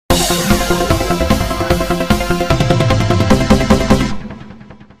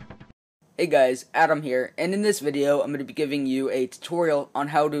Hey guys, Adam here, and in this video I'm going to be giving you a tutorial on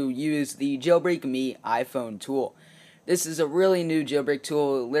how to use the JailbreakMe iPhone tool. This is a really new jailbreak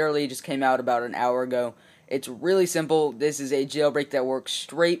tool. It literally just came out about an hour ago. It's really simple. This is a jailbreak that works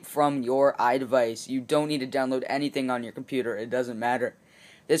straight from your iDevice. You don't need to download anything on your computer. It doesn't matter.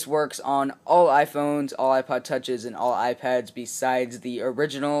 This works on all iPhones, all iPod Touches, and all iPads besides the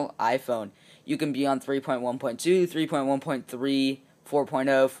original iPhone. You can be on 3.1.2, 3.1.3,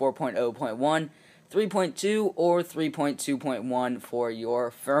 4.0, 4.0.1, 3.2, or 3.2.1 for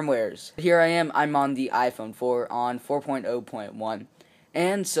your firmwares. Here I'm on the iPhone 4 on 4.0.1.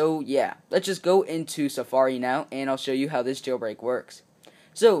 And so, yeah, let's just go into Safari now, and I'll show you how this jailbreak works.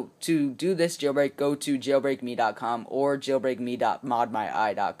 So, to do this jailbreak, go to JailbreakMe.com or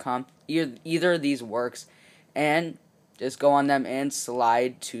JailbreakMe.modmyi.com. Either of these works, and just go on them and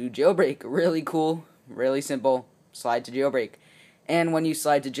slide to jailbreak. Really cool, really simple, slide to jailbreak. And when you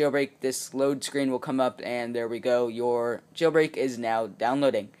slide to jailbreak, this load screen will come up, and there we go, your jailbreak is now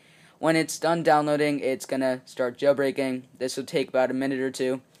downloading. When it's done downloading, it's going to start jailbreaking. This will take about a minute or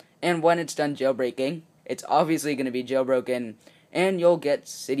two. And when it's done jailbreaking, it's obviously going to be jailbroken, and you'll get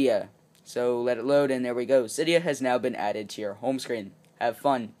Cydia. So let it load, and there we go. Cydia has now been added to your home screen. Have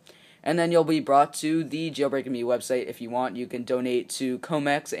fun. And then you'll be brought to the JailbreakMe website. If you want, you can donate to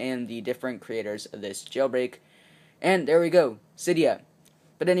Comex and the different creators of this jailbreak. And there we go, Cydia.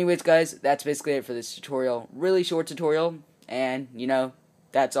 But anyways, guys, that's basically it for this tutorial. Really short tutorial, and,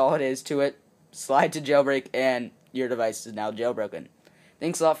 that's all it is to it. Slide to jailbreak, and your device is now jailbroken.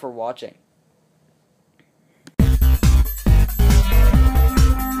 Thanks a lot for watching.